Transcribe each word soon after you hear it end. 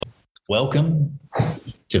Welcome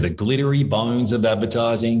to the glittery bones of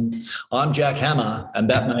advertising. I'm Jack Hammer, and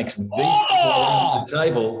that makes the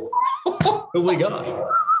table. Who we got?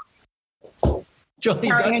 Johnny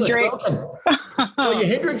Douglas, welcome. Well, you're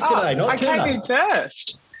Hendricks today, not Turner. I came in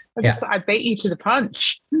first. I beat you to the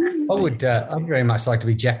punch. I'd very much like to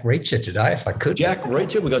be Jack Reacher today, if I could. Jack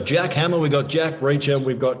Reacher, we've got Jack Hammer, we've got Jack Reacher,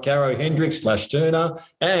 we've got Caro Hendricks / Turner,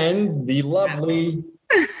 and the lovely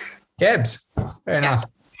Gabs. Very nice.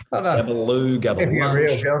 Well done.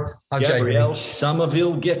 Gabrielle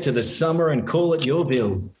Somerville, get to the summer and call it your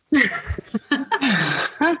bill.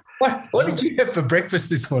 What did you have for breakfast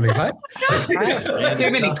this morning, mate?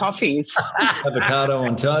 Too many coffees. Avocado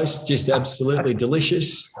on toast, just absolutely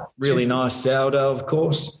delicious. Really nice sourdough, of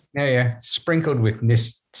course. Yeah. Sprinkled with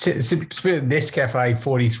Nescafe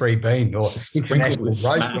 43 bean or sprinkled with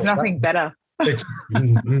There's nothing better. Just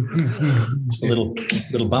a little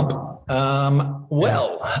bump.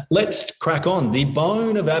 Well, let's crack on. The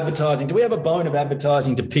bone of advertising. Do we have a bone of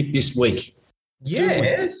advertising to pick this week?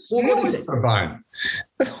 Yes. Well, what is it? A bone.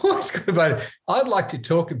 I'd like to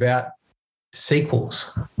talk about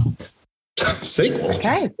sequels. Sequels?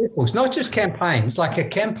 Okay. Sequels, not just campaigns. Like a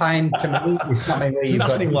campaign to me is something where you've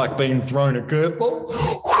Nothing like being thrown a curveball.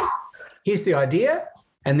 Here's the idea,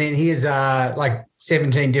 and then here's like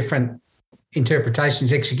 17 different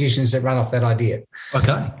interpretations, executions that run off that idea.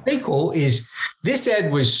 Okay. Sequel is, this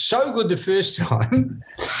ad was so good the first time,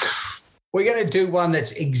 we're going to do one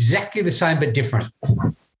that's exactly the same but different.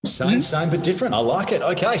 Same but different. I like it.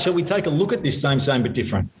 Okay, shall we take a look at this same but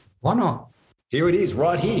different? Why not? Here it is,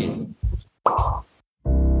 right here.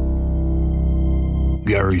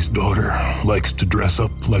 Gary's daughter likes to dress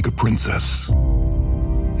up like a princess.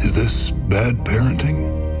 Is this bad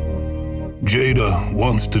parenting? Jada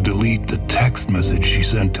wants to delete the text message she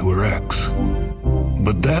sent to her ex.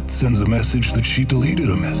 But that sends a message that she deleted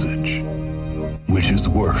a message, which is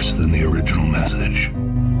worse than the original message.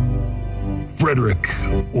 Frederick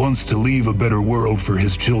wants to leave a better world for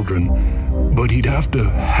his children, but he'd have to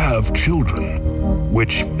have children,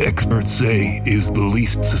 which experts say is the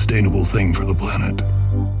least sustainable thing for the planet.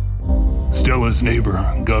 Stella's neighbor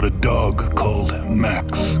got a dog called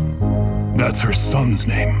Max. That's her son's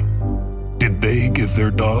name. Did they give their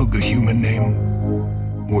dog a human name?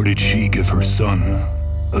 Or did she give her son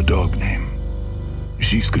a dog name?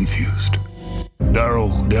 She's confused.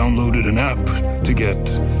 Daryl downloaded an app to get,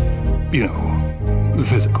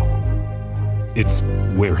 physical. It's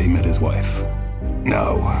where he met his wife.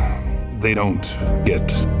 Now, they don't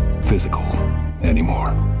get physical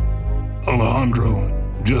anymore. Alejandro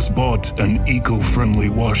just bought an eco-friendly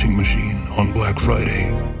washing machine on Black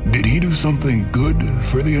Friday. Did he do something good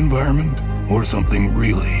for the environment or something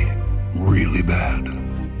really, really bad?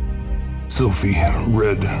 Sophie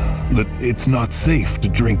read that it's not safe to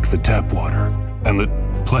drink the tap water and that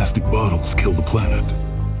plastic bottles kill the planet.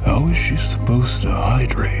 How is she supposed to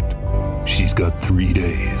hydrate? She's got 3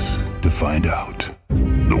 days to find out.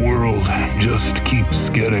 The world just keeps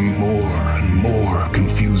getting more and more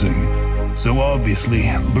confusing. So obviously,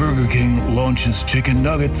 Burger King launches chicken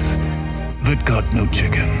nuggets that got no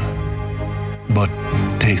chicken, but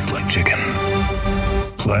taste like chicken.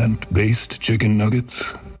 Plant-based chicken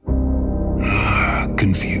nuggets?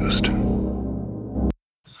 Confused.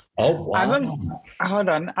 Oh, wow. Hold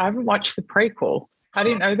on. I haven't watched the prequel. I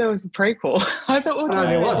didn't know there was a prequel. I thought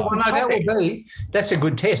there was. Well, no, that will be. That's a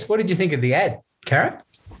good test. What did you think of the ad, Karen?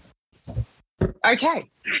 Okay.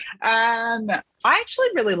 I actually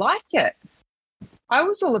really liked it. I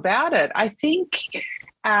was all about it. I think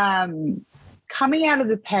coming out of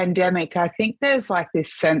the pandemic, I think there's like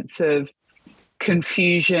this sense of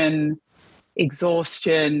confusion,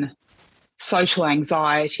 exhaustion, social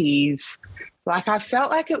anxieties. Like I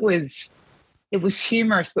felt like it was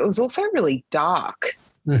humorous, but it was also really dark.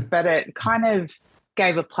 But it kind of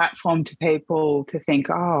gave a platform to people to think,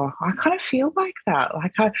 oh, I kind of feel like that.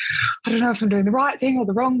 Like I don't know if I'm doing the right thing or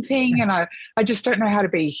the wrong thing, and I just don't know how to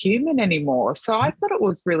be human anymore. So I thought it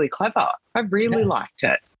was really clever. I really liked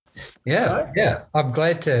it. Yeah. I'm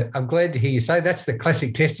glad to hear you say that's the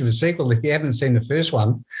classic test of a sequel. If you haven't seen the first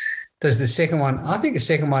one, does the second one? I think the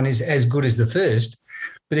second one is as good as the first.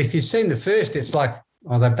 But if you've seen the first, it's like,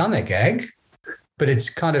 oh, they've done that gag, but it's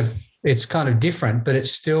kind of different, but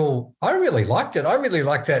it's still, I really liked it. I really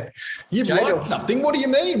liked that. You've liked something? What do you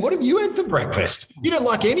mean? What have you had for breakfast? You don't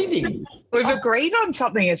like anything. We've agreed on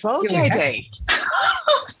something as well, JD.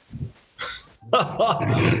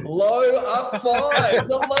 Low up five. I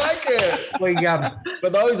like it. For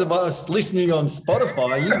those of us listening on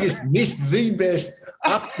Spotify, you just missed the best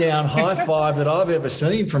up, down, high five that I've ever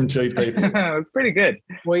seen from two people. It's pretty good.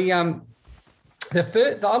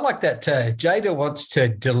 I like that Jada wants to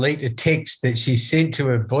delete a text that she sent to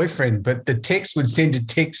her boyfriend, but the text would send a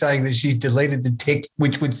text saying that she deleted the text,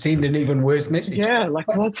 which would send an even worse message. Yeah, like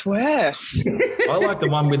what's worse? I like the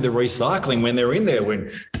one with the recycling when they're in there,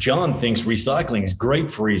 when John thinks recycling is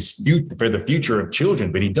great for the future of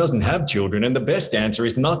children, but he doesn't have children. And the best answer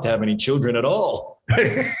is not to have any children at all.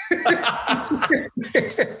 And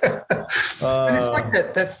it's like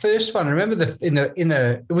that first one. I remember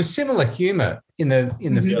it was similar humour in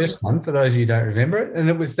the first one, for those of you who don't remember it. And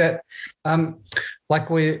it was that like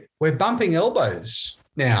we're bumping elbows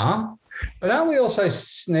now, but aren't we also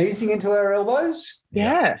sneezing into our elbows?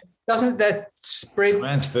 Yeah. Doesn't that spread?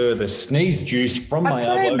 Transfer the sneeze juice from my elbow.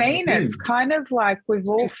 That's what I mean. It's kind of like we've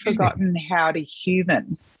all forgotten how to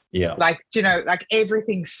human. Yeah. Like, like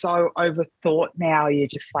everything's so overthought now. You're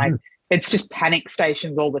just like, it's just panic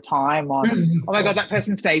stations all the time on, oh my God, that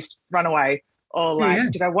person sneezed, run away. Or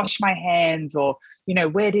like, did I wash my hands? Or,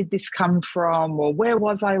 where did this come from? Or where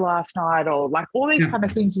was I last night? Or like all these kind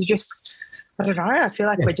of things. You just, I don't know. I feel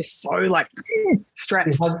like we're just so like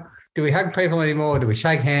stressed. Do we hug people anymore? Do we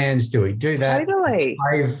shake hands? Do we do that? Totally.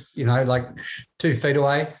 Wave, like 2 feet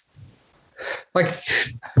away. Like,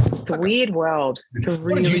 it's a weird world. It's a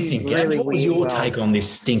really, what did you think, Gab? really what was weird your world. take on this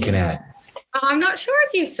stinking ad? I'm not sure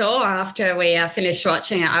if you saw after we finished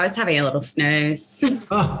watching it. I was having a little snooze.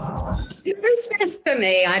 Oh. It was just for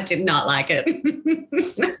me. I did not like it.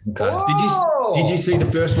 Okay. Did you see the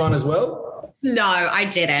first one as well? No, I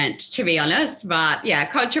didn't, to be honest. But yeah,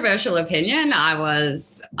 controversial opinion. I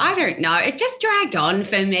don't know. It just dragged on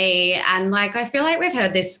for me. And like, I feel like we've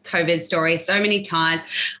heard this COVID story so many times.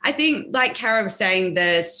 I think, like Kara was saying,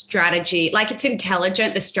 the strategy, like it's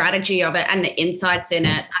intelligent, the strategy of it and the insights in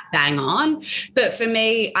it, bang on. But for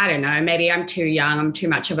me, I don't know, maybe I'm too young. I'm too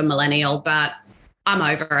much of a millennial, but I'm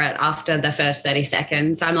over it after the first 30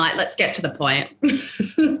 seconds. I'm like, let's get to the point.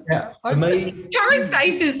 Yeah. For me, Kara's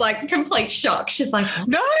face is like complete shock. She's like,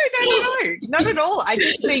 No, not at all. I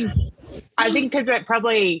think because it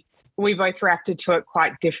probably, we both reacted to it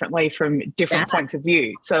quite differently from different points of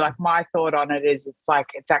view. So like my thought on it is it's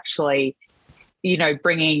actually,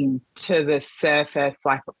 bringing to the surface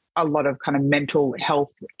like a lot of kind of mental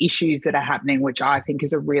health issues that are happening, which I think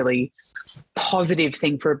is a really positive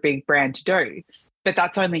thing for a big brand to do. But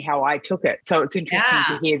that's only how I took it. So it's interesting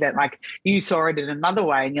to hear that like you saw it in another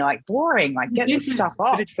way and you're like, boring, like get this stuff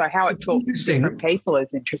off. So how it talks to different people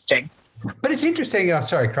is interesting. But it's interesting. I'm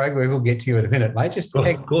sorry, Craig, we will get to you in a minute, mate. Just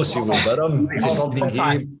of course you will, but I'm just sitting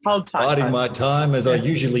here biding my time as I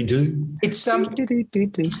usually do. It's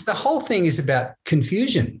the whole thing is about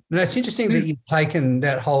confusion. And it's interesting that you've taken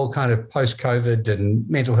that whole kind of post-COVID and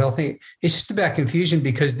mental health thing. It's just about confusion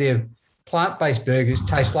because their plant-based burgers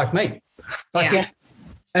taste like meat.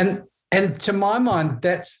 And to my mind,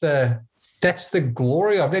 that's the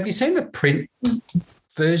glory of it. Have you seen the print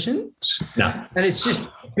versions? No. And it's just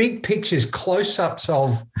big pictures, close-ups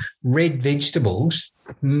of red vegetables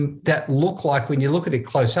that look like, when you look at it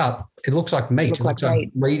close up, it looks like meat. It looks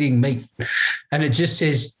like reading meat. And it just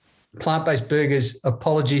says plant-based burgers,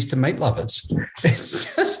 apologies to meat lovers.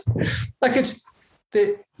 It's just like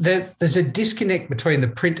there's a disconnect between the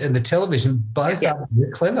print and the television. Both are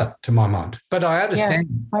clever to my mind. But I understand.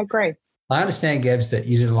 Yeah, I agree. I understand, Gabs, that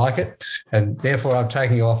you didn't like it, and therefore I'm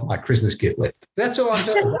taking off my Christmas gift list. That's all I'm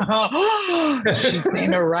telling you. She's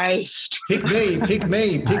been erased. Pick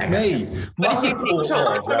me. What did you think?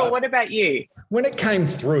 What about you? When it came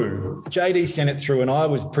through, JD sent it through and I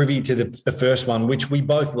was privy to the first one, which we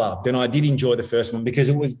both loved. And I did enjoy the first one because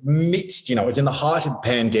it was mixed, it was in the height of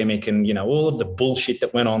pandemic and, all of the bullshit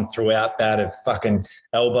that went on throughout that of fucking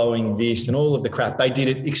elbowing this and all of the crap. They did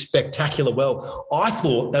it spectacular well. I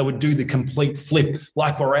thought they would do the complete flip,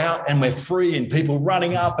 like we're out and we're free and people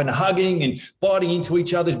running up and hugging and biting into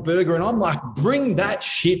each other's burger. And I'm like, bring that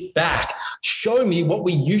shit back. Show me what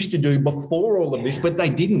we used to do before all of this, but they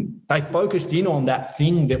didn't. They focused in on that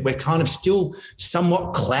thing that we're kind of still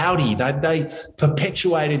somewhat cloudy. They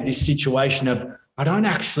perpetuated this situation of, I don't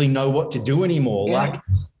actually know what to do anymore. Yeah.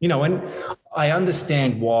 And I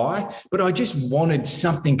understand why, but I just wanted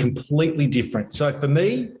something completely different. So for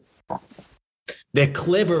me, they're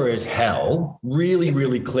clever as hell, really,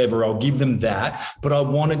 really clever. I'll give them that. But I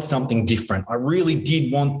wanted something different. I really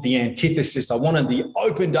did want the antithesis. I wanted the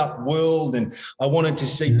opened up world and I wanted to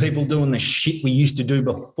see people doing the shit we used to do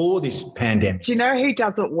before this pandemic. Do you know who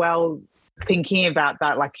does it well? Thinking about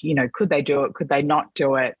that, could they do it? Could they not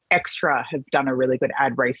do it? Extra have done a really good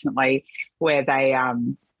ad recently where they,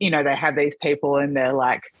 they have these people and they're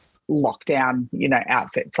like lockdown,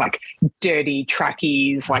 outfits, like dirty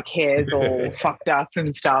trackies, like hair's all fucked up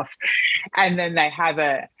and stuff. And then they have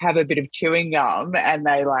a bit of chewing gum and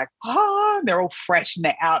they they're all fresh and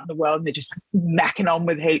they're out in the world and they're just macking on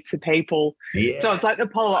with heaps of people. Yeah. So it's like the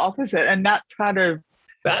polar opposite. And that's kind of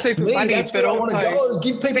super me. funny, That's but where also I want to go.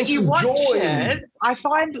 Give people but you some watch joy. it, I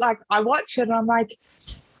find I watch it and I'm like,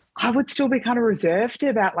 I would still be kind of reserved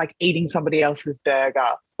about eating somebody else's burger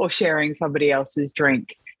or sharing somebody else's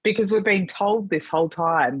drink, because we've been told this whole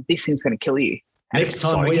time this thing's going to kill you. And Next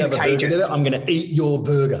time we have a burger together, I'm going to eat your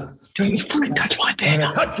burger. Don't you fucking touch my I'm going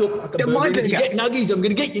burger. to touch your fucking They're burger. my If you burger. get nuggies, I'm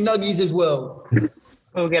going to get you nuggies as well.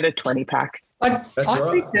 We'll get a 20-pack. I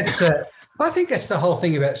right. think that's the whole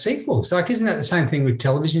thing about sequels. Isn't that the same thing with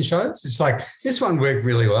television shows? It's like, this one worked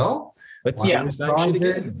really well. Let's Yeah. do the same shit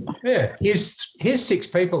again. Yeah, here's 6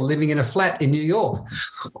 people living in a flat in New York.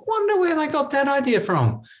 Wonder where they got that idea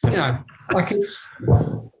from. It's.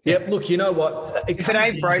 Yep. Look, you know what? If it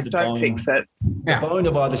ain't broke, don't fix it. The bone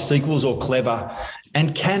of either sequels or clever.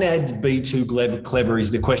 And can ads be too clever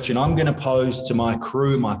is the question I'm going to pose to my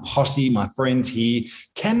crew, my posse, my friends here.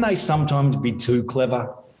 Can they sometimes be too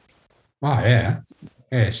clever? Oh, yeah.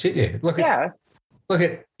 Yeah, sit there. Look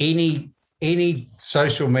at any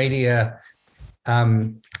social media.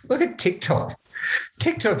 Look at TikTok.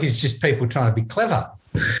 TikTok is just people trying to be clever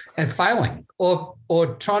and failing, or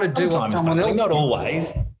trying to do what Sometimes someone else. not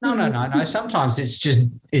always. No. Sometimes it's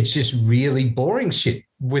just really boring shit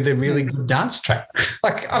with a really good dance track.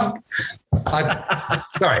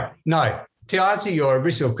 To answer your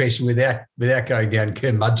original question without going down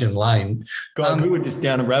Curmudgeon Lane. God, we were just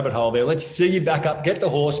down a rabbit hole there. Let's see you back up. Get the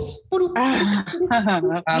horse.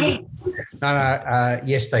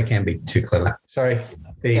 Yes, they can be too clever. Sorry.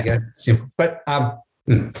 There you go. Simple. But I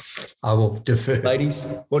will defer.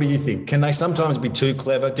 Ladies, what do you think? Can they sometimes be too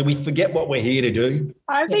clever? Do we forget what we're here to do?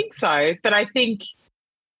 I think so. But I think,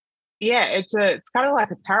 it's kind of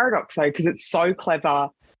like a paradox, though, because it's so clever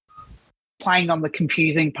playing on the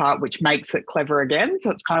confusing part, which makes it clever again. So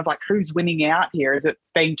it's kind of like, who's winning out here? Is it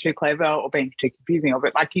being too clever or being too confusing?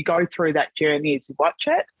 But you go through that journey as you watch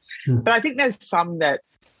it. But I think there's some that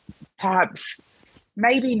perhaps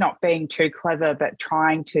maybe not being too clever, but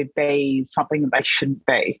trying to be something that they shouldn't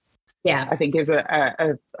be. Yeah. I think is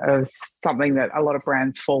a something that a lot of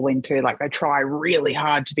brands fall into. They try really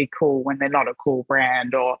hard to be cool when they're not a cool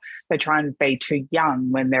brand, or they try and be too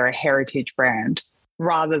young when they're a heritage brand,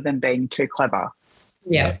 rather than being too clever.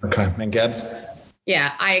 Yeah. Okay. And Gabs?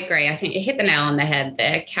 Yeah, I agree. I think you hit the nail on the head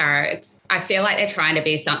there, Cara. I feel like they're trying to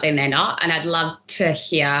be something they're not. And I'd love to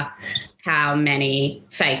hear how many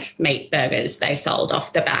fake meat burgers they sold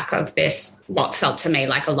off the back of this, what felt to me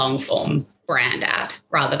like a long form brand ad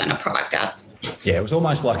rather than a product ad. Yeah, it was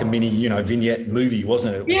almost like a mini, vignette movie,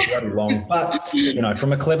 wasn't it? It was bloody long. But,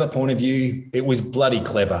 from a clever point of view, it was bloody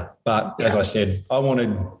clever. But as I said, I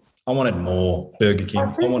wanted more Burger King.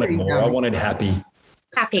 I wanted more. I wanted happy.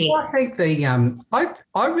 Happy. I think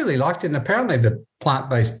I really liked it, and apparently the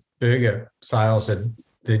plant-based burger sales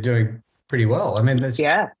they're doing pretty well. I mean,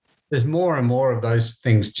 there's more and more of those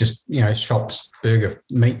things, just shops,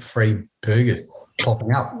 meat-free burgers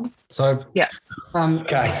popping up. So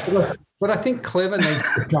Okay. But I think clever needs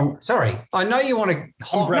to come. Sorry, I know you want to.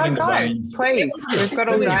 grabbing the reins. Please, we've got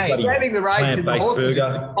all day. Grabbing the reins and the Plant-based horses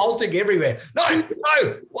burger. bolting everywhere. No,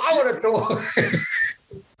 I want to talk.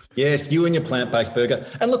 Yes, you and your plant-based burger.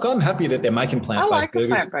 And look, I'm happy that they're making plant-based like a burgers.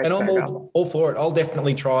 plant-based And I'm burger. all for it. I'll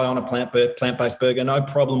definitely try on a plant-based burger. No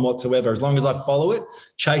problem whatsoever. As long as I follow it,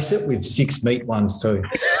 chase it with 6 meat ones too.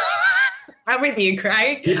 I'm with you,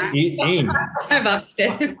 Craig. Get it in. I'm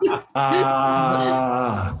upstairs.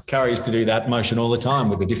 Carrie used to do that motion all the time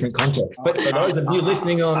with a different context. But for those of you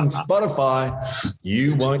listening on Spotify,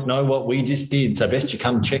 you won't know what we just did. So best you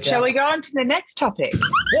come check Shall out. we go on to the next topic?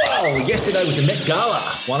 Whoa, yesterday was the Met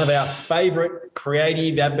Gala, one of our favourite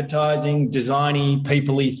creative, advertising, designy,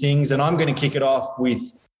 people-y things. And I'm going to kick it off with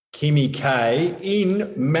Kimmy K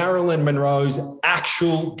in Marilyn Monroe's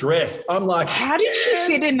actual dress. I'm like, How did she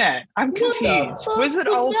fit in it? I'm What the confused. fuck Was it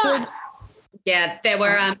was altered? that? Yeah, there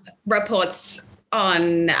were reports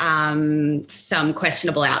on some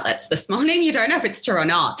questionable outlets this morning. You don't know if it's true or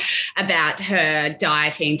not, about her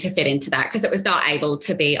dieting to fit into that because it was not able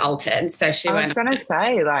to be altered. So she I was went. going to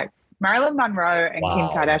say, Marilyn Monroe and Wow.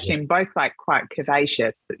 Kim Kardashian, both quite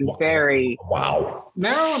curvaceous, but Wow. very, Wow.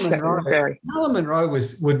 Marilyn Monroe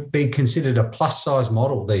would be considered a plus-size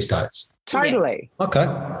model these days. totally. Okay.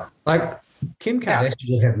 Like Kim Kardashian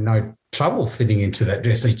would have no trouble fitting into that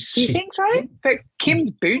dress. Like, Do you think so? But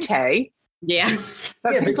Kim's bootay, Yeah.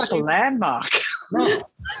 that Yeah, looks but like a landmark. No,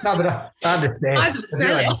 but I understand. Eyes of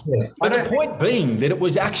Australia. But the point being that it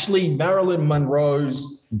was actually Marilyn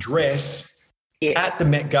Monroe's dress Yes. at the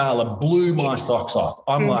Met Gala blew my socks off.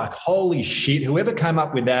 I'm like, holy shit, whoever came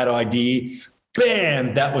up with that idea,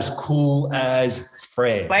 bam, that was cool as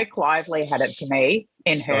Fred. Blake Lively had it to me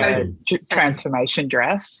in her transformation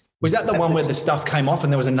dress. Was that the one where the stuff came off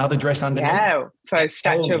and there was another dress underneath? Yeah. So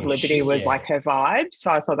Statue of Holy Liberty shit, was yeah. like her vibe. So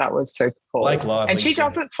I thought that was super cool. Blake Lively, and she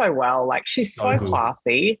does it so well. Like she's so good.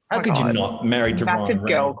 classy. How Oh could my you God. not marry to Massive Ryan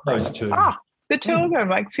girl Reynolds? crush. Those two. The two of them,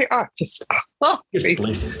 like, just Just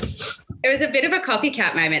bliss. It was a bit of a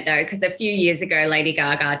copycat moment though, because a few years ago, Lady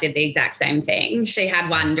Gaga did the exact same thing. She had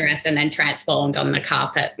one dress and then transformed on the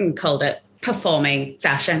carpet and called it performing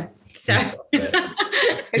fashion. So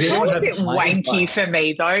It's You all don't a bit have flames, wanky like- for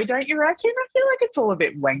me, though, don't you reckon? I feel like it's all a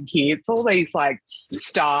bit wanky. It's all these like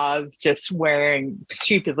stars just wearing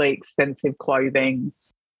stupidly expensive clothing.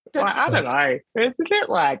 That's I don't know. It's a bit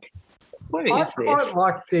like, what is I this? quite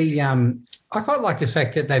like the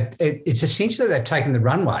fact that it's essentially they've taken the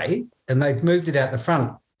runway and they've moved it out the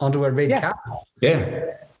front onto a red carpet. Yeah.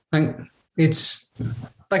 And it's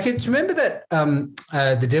like remember that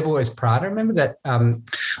The Devil Wears Prada? Remember that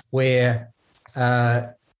where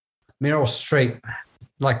Meryl Streep,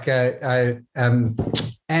 like Anne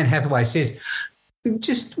Hathaway says,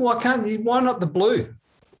 just why not the blue?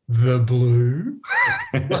 The blue.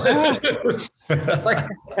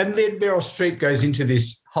 And then Meryl Streep goes into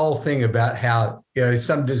this whole thing about how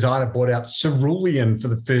some designer brought out cerulean for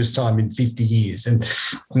the first time in 50 years, and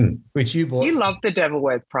which you bought. You love The Devil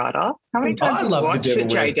Wears Prada. How many times I have you love the watched Devil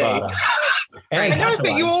it, Wears JD? Prada. Anne I know, but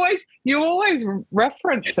Hathaway. you always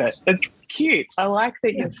reference it. It's cute. I like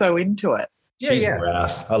that you're so into it. She's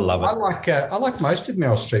brass. I love it. I like most of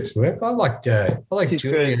Meryl Streep's work. I like She's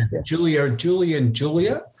Julia and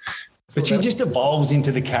Julia. But she just evolves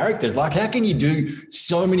into the characters. Like, how can you do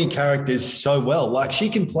so many characters so well? Like, she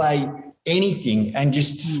can play anything and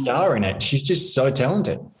just star in it. She's just so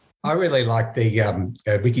talented. I really like the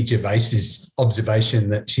Ricky Gervais's observation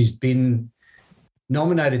that she's been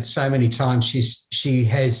nominated so many times. She's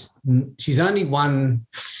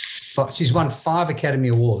won 5 Academy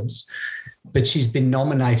Awards, but she's been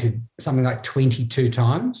nominated something like 22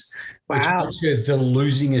 times, which Wow. makes her the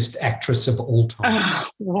losingest actress of all time.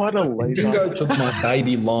 What a loser. Dingo Took My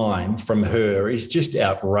Baby line from her is just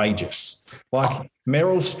outrageous. Like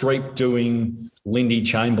Meryl Streep doing Lindy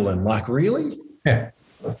Chamberlain. Like, really? Yeah.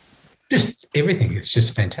 Just everything. It's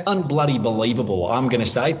just fantastic. Unbloody believable, I'm going to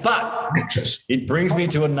say. But it brings me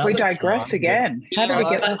to another. We digress time. again. How do we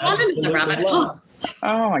get I've gone into the rabbit hole.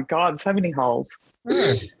 Oh my God, so many holes.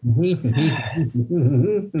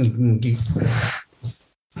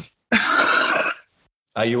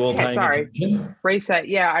 Are you all Okay, paying sorry. attention? Reset.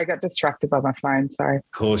 Yeah, I got distracted by my phone. Sorry.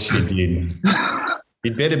 Of course you did.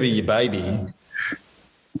 It better be your baby.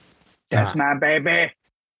 That's my baby.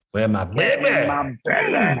 Where my baby? My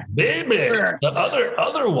baby. Baby, the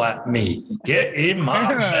other white meat. Get in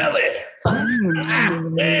my belly.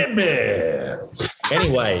 Baby.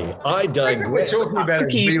 Anyway, I We're digress. talking about a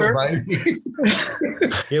Keeper. real baby.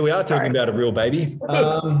 Yeah, we are talking about a real baby.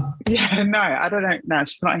 Yeah, no, I don't know. No,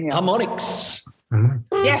 she's not here. Harmonics.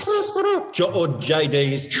 Yes. Or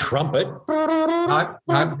JD's trumpet.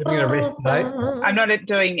 I'm doing a rest today. I'm not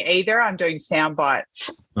doing either. I'm doing sound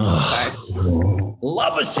bites. Oh,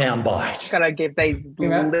 love a soundbite. Got to give these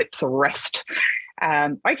Yeah. lips a rest.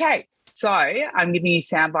 Okay, so I'm giving you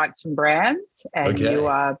sound bites from brands, and Okay. you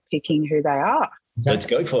are picking who they are. Let's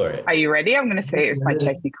go for it. Are you ready? I'm going to see if my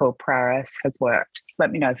technical prowess has worked.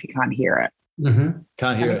 Let me know if you can't hear it. Mm-hmm.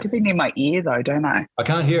 Can't I hear need to it. be near my ear though, don't I? I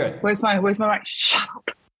can't hear it. Where's my mic? Shut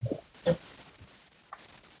up.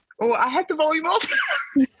 Oh, I had the volume off.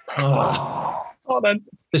 Oh, Hold on.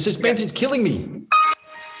 the suspense is killing me.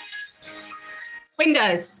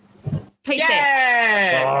 Windows. PC.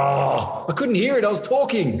 Yeah. Oh, I couldn't hear it. I was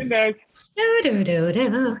talking. Windows.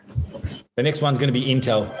 Do-do-do-do. The next one's going to be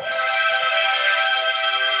Intel.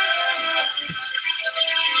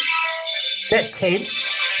 That's 10.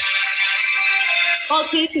 Walt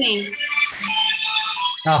Disney.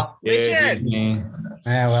 Oh, Yes. Disney.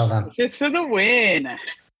 yeah, well done. Just for the win.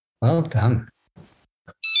 Well done.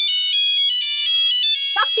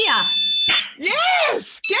 Nokia.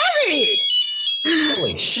 Yes, Gabby.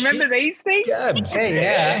 Holy shit. Remember these things? Gabs.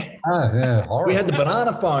 Yeah. Oh, yeah. We Horrible. had the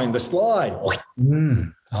banana phone, the slide.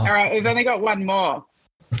 Mm. Oh. All right, we've only got one more.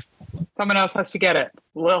 Someone else has to get it.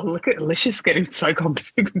 Well, look at Alicia's getting so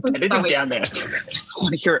competitive down there. I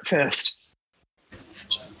want to hear it first.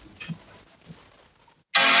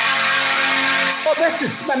 Oh,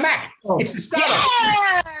 that's the Mac. It's the starter.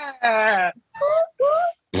 Yeah!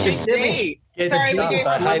 Big D. Yeah, the Sorry, we stuff. do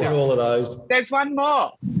I have hated one. all of those. There's one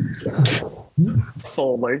more.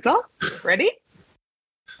 Sore loser. Ready?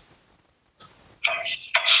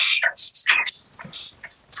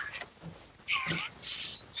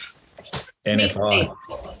 NFI.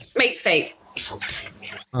 Meat feet.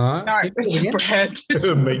 All right. No, Can you do it it's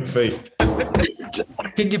again? bread. Meat feast.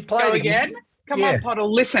 Can you play Go it again. Come Yeah. on,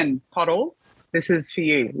 Poddle. Listen, Poddle. This is for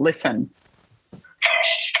you. Listen.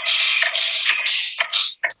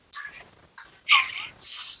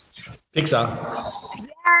 Pixar.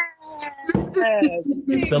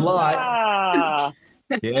 It's the light. Ah,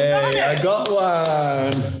 Yeah, I got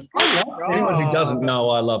one. Anyone who doesn't know,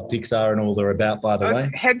 I love Pixar and all they're about, by the way.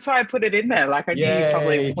 hence why I put it in there. Like I knew you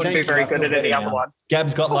probably Yay. wouldn't be Thank you. very I good feel at any better other now. one.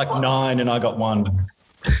 Gab's got like 9 and I got 1.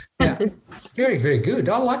 Yeah. Very, very good.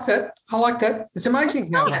 I like that. I like that. It's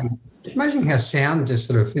amazing how sound just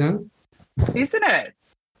sort of, Isn't it?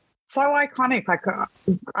 So iconic. Like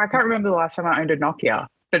I can't remember the last time I owned a Nokia,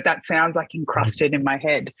 but that sounds like encrusted in my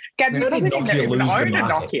head. Gab, you How probably did didn't Nokia even lose the own a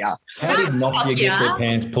market? Nokia. How did Nokia get their Nokia?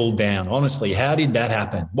 pants pulled down? Honestly, how did that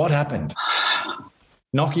happen? What happened?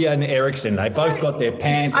 Nokia and Ericsson, they both got their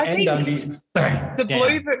pants I and think undies. Bang, The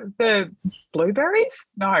down. the blueberries?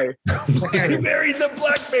 No. Blueberries and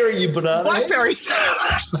blackberry, you banana. Blackberries.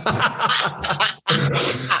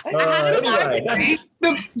 Anyway, that's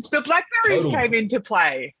the blackberries Total. came into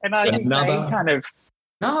play, and I think Another- they kind of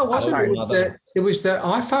No, it wasn't. Oh, It was the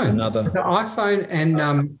iPhone. Another. The iPhone and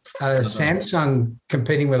Samsung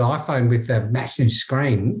competing with iPhone with a massive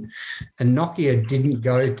screen, and Nokia didn't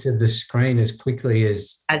go to the screen as quickly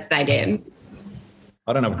as. As they did.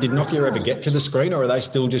 I don't know. Did Nokia ever get to the screen, or are they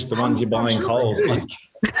still just the ones you're buying Coles? Like,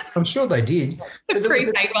 I'm sure they did. The But there was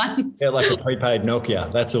a- prepaid one. yeah, like a prepaid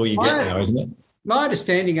Nokia. That's all you get now, isn't it? my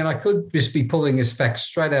understanding, and I could just be pulling this fact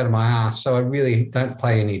straight out of my ass, so I really don't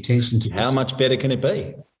pay any attention to this. How much better can it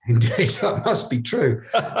be? Indeed, so it must be true.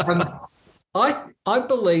 I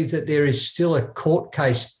believe that there is still a court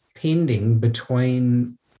case pending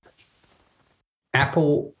between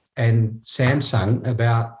Apple and Samsung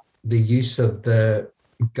about the use of the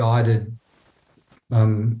guided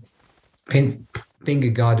finger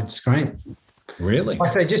guided screen. Really?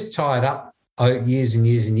 Like they just tie it up years and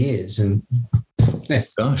years and years, and yeah.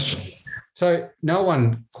 Gosh. So no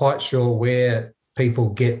one quite sure where people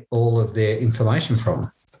get all of their information from,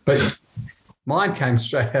 but mine came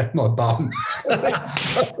straight out of my bum.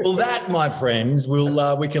 Well, that, my friends,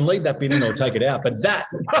 we can leave that bit in or take it out. But that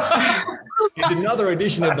is another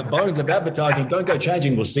edition of the Bones of Advertising. Don't go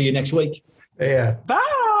changing. We'll see you next week. Yeah. bye.